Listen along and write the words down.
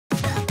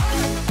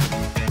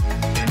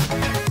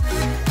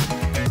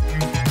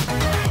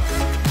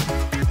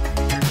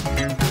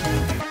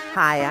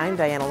Hi, I'm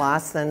Diana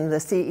Lawson, the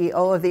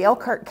CEO of the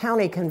Elkhart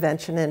County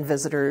Convention and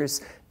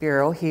Visitors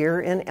Bureau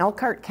here in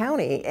Elkhart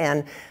County.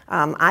 And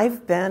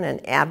I've been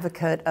an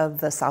advocate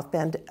of the South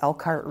Bend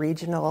Elkhart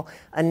Regional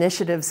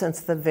Initiative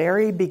since the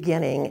very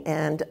beginning,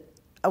 and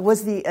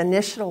was the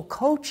initial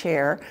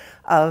co-chair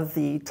of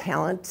the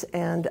Talent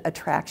and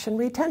Attraction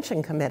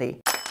Retention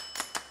Committee.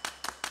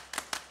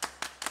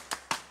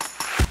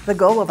 The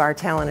goal of our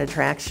Talent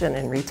Attraction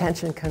and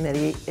Retention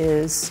Committee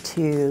is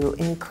to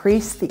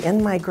increase the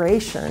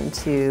in-migration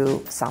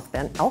to South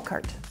Bend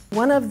Elkhart.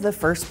 One of the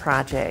first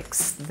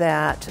projects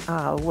that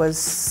was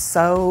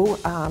so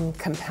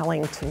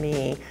compelling to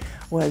me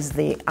was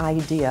the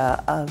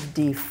idea of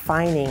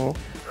defining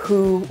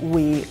who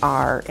we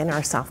are in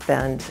our South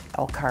Bend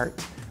Elkhart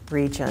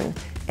region.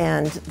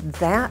 And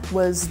that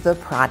was the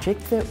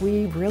project that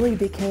we really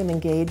became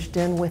engaged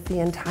in with the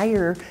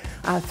entire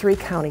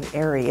three-county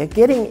area,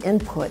 getting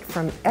input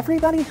from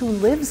everybody who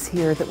lives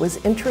here that was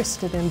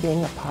interested in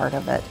being a part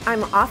of it.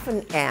 I'm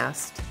often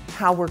asked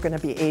how we're going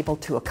to be able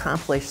to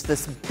accomplish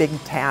this big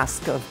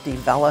task of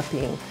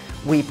developing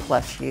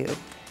WE+YOU.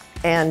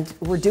 And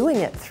we're doing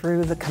it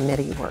through the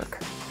committee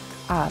work.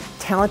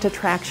 Talent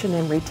Attraction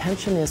and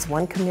Retention is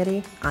one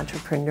committee,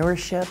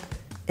 entrepreneurship,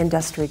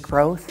 industry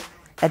growth,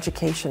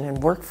 education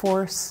and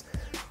workforce,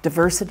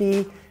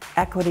 diversity,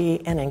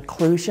 equity, and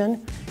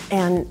inclusion.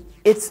 And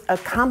it's a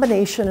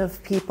combination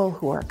of people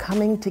who are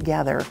coming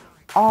together,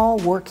 all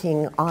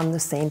working on the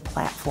same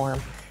platform.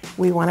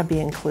 We want to be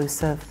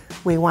inclusive.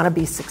 We want to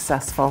be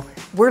successful.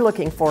 We're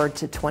looking forward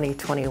to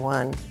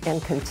 2021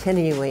 and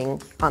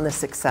continuing on the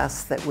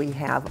success that we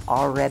have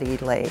already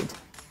laid.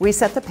 We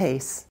set the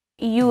pace.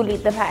 You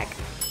lead the pack.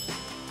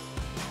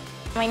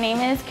 My name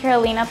is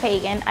Carolina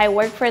Pagán. I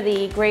work for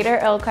the Greater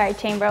Elkhart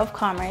Chamber of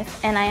Commerce,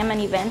 and I am an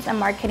events and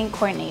marketing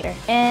coordinator.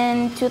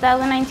 In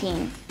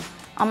 2019,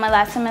 on my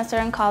last semester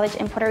in college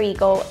in Puerto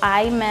Rico,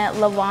 I met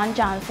Lawson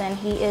Johnson.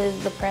 He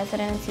is the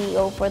president and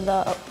CEO for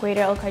the Greater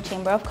Elkhart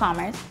Chamber of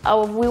Commerce.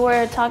 We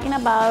were talking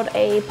about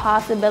a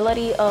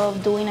possibility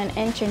of doing an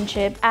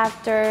internship.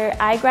 After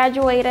I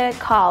graduated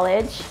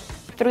college,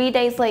 3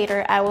 days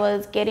later, I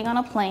was getting on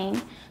a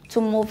plane to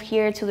move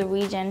here to the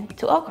region,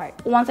 to Elkhart.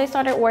 Once I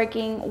started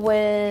working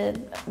with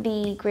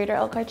the Greater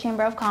Elkhart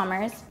Chamber of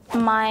Commerce,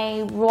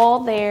 my role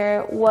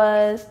there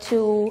was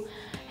to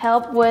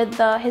help with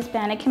the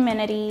Hispanic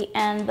community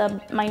and the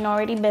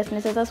minority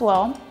businesses as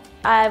well.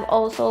 I've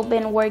also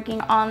been working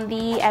on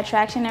the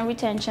attraction and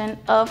retention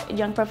of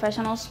young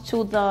professionals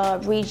to the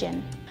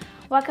region.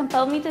 What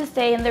compelled me to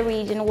stay in the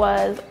region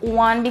was,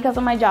 one, because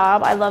of my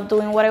job. I love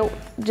doing what I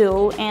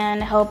do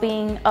and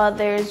helping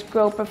others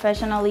grow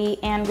professionally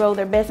and grow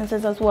their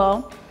businesses as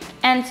well.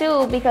 And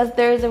two, because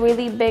there is a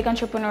really big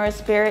entrepreneurial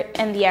spirit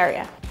in the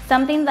area.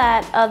 Something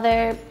that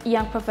other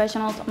young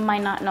professionals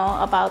might not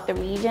know about the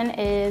region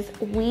is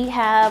we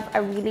have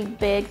a really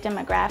big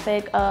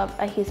demographic of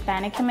a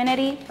Hispanic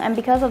community. And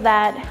because of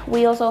that,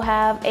 we also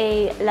have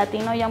a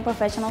Latino Young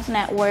Professionals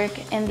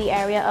Network in the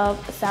area of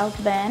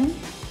South Bend.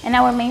 And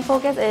our main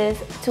focus is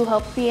to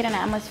help create an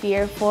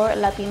atmosphere for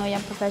Latino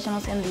young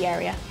professionals in the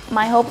area.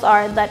 My hopes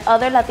are that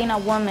other Latina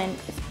women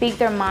speak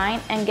their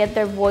mind and get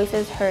their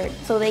voices heard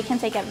so they can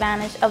take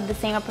advantage of the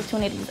same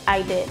opportunities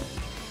I did.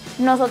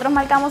 Nosotros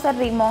marcamos el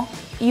ritmo,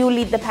 you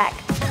lead the pack.